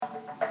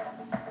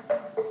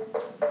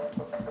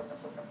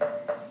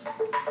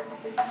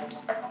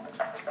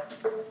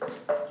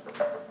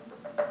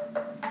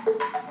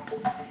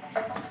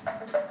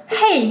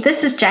Hey,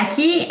 this is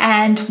Jackie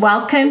and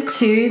welcome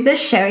to the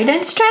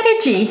Sheridan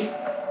Strategy.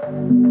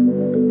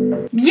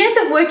 Years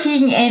of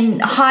working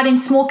hard in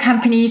small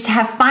companies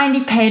have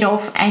finally paid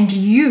off and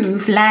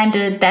you've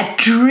landed that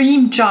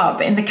dream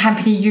job in the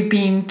company you've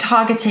been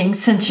targeting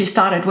since you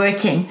started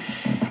working.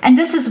 And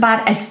this is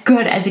about as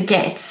good as it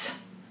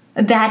gets.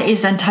 That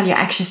is until you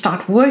actually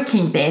start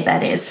working there,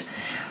 that is.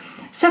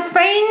 So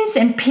friends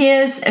and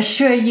peers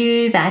assure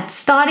you that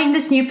starting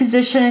this new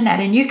position at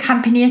a new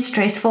company is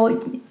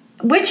stressful,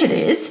 which it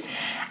is,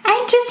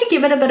 and just to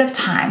give it a bit of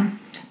time.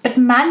 But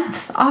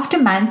month after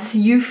month,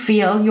 you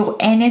feel your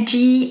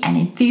energy and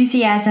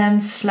enthusiasm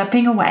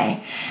slipping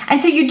away.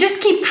 And so you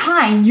just keep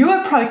trying new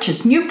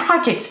approaches, new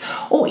projects,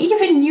 or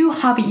even new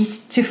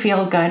hobbies to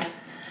feel good.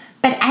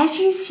 But as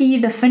you see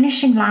the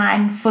finishing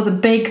line for the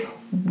big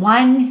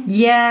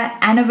 1-year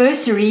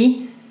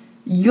anniversary,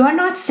 you're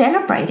not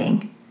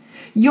celebrating.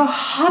 You're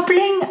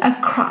hobbling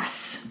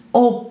across,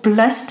 all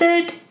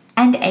blistered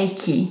and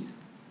achy.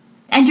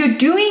 And you're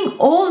doing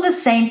all the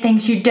same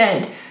things you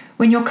did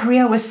when your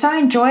career was so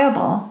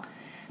enjoyable,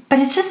 but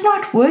it's just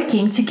not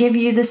working to give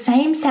you the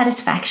same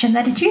satisfaction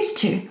that it used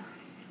to.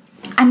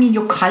 I mean,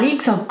 your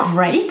colleagues are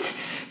great.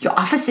 Your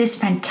office is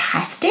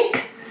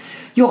fantastic.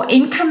 Your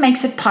income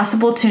makes it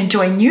possible to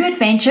enjoy new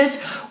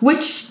adventures,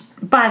 which,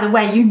 by the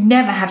way, you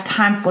never have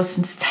time for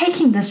since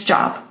taking this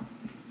job.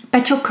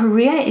 But your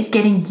career is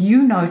getting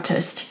you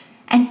noticed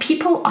and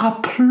people are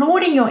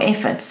applauding your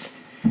efforts.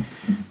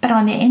 But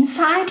on the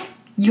inside,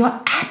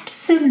 you're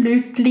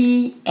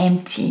absolutely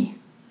empty.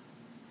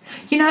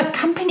 You know,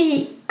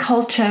 company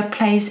culture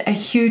plays a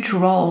huge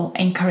role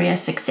in career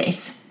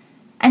success.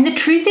 And the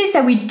truth is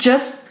that we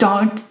just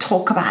don't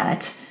talk about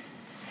it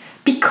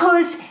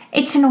because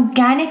it's an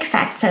organic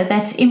factor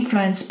that's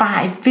influenced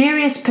by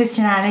various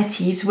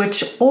personalities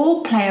which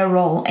all play a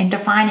role in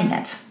defining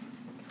it.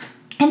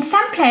 And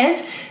some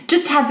players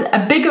just have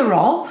a bigger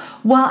role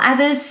while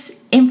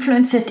others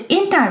influence it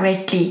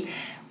indirectly,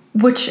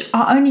 which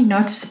are only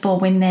noticeable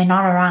when they're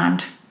not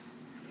around.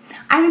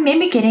 I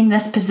remember getting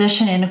this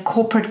position in a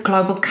corporate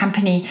global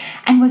company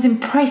and was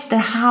impressed at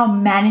how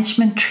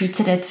management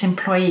treated its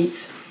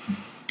employees.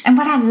 And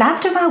what I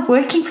loved about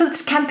working for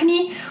this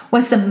company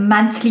was the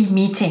monthly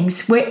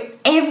meetings where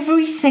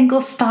every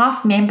single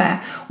staff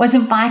member was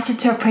invited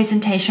to a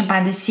presentation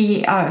by the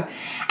CEO.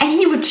 And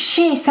he would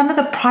share some of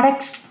the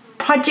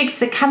projects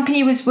the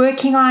company was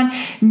working on,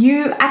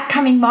 new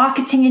upcoming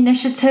marketing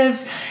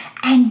initiatives,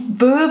 and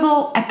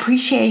verbal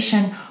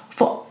appreciation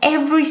for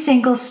every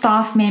single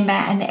staff member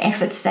and the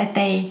efforts that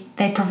they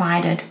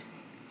provided.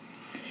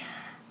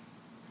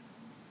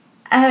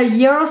 A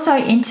year or so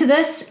into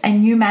this, a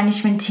new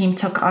management team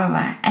took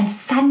over, and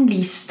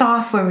suddenly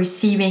staff were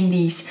receiving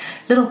these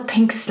little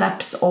pink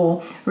slips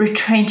or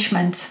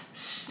retrenchment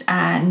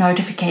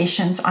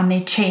notifications on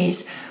their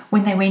chairs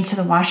when they went to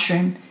the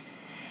washroom.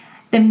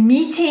 The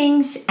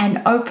meetings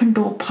and open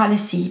door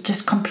policy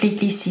just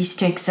completely ceased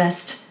to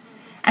exist.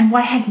 And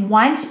what had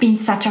once been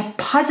such a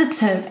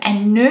positive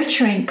and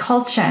nurturing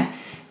culture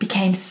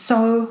became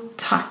so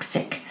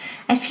toxic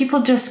as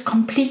people just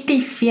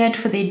completely feared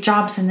for their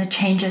jobs and the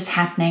changes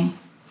happening.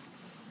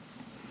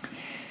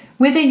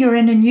 Whether you're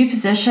in a new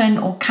position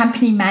or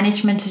company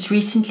management has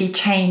recently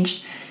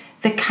changed,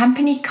 the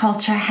company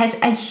culture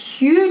has a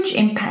huge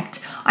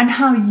impact on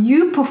how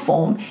you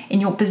perform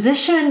in your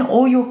position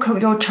or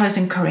your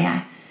chosen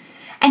career.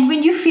 And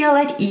when you feel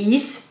at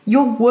ease,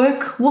 your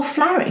work will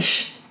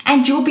flourish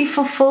and you'll be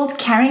fulfilled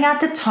carrying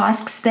out the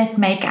tasks that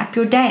make up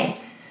your day.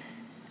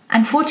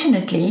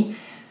 Unfortunately,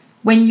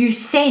 when you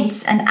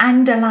sense an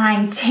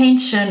underlying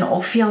tension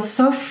or feel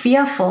so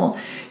fearful,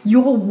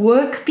 your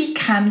work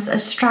becomes a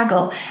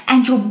struggle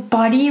and your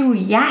body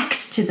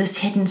reacts to this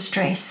hidden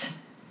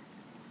stress.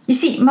 You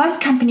see, most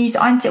companies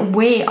aren't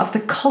aware of the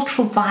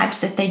cultural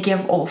vibes that they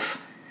give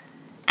off.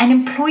 And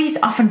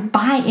employees often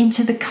buy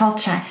into the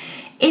culture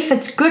if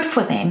it's good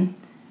for them,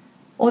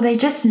 or they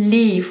just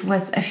leave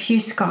with a few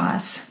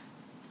scars.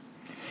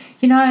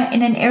 You know,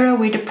 in an era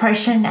where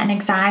depression and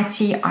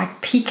anxiety are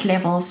at peak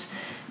levels,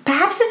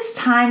 perhaps it's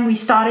time we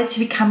started to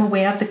become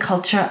aware of the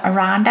culture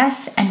around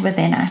us and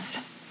within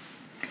us.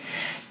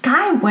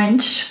 Guy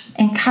Winch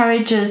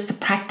encourages the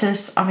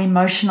practice of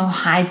emotional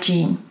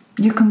hygiene.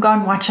 You can go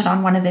and watch it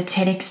on one of the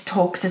TEDx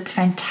talks. It's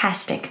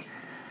fantastic.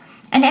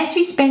 And as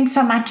we spend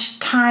so much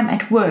time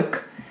at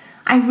work,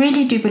 I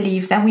really do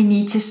believe that we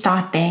need to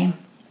start there.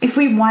 If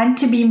we want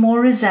to be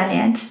more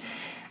resilient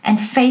and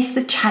face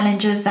the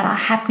challenges that are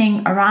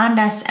happening around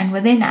us and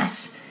within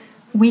us,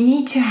 we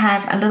need to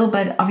have a little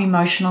bit of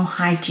emotional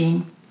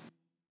hygiene.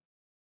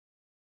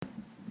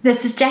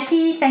 This is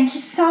Jackie. Thank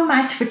you so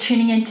much for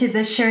tuning into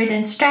the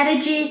Sheridan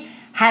Strategy.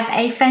 Have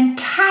a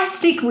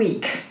fantastic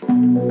week.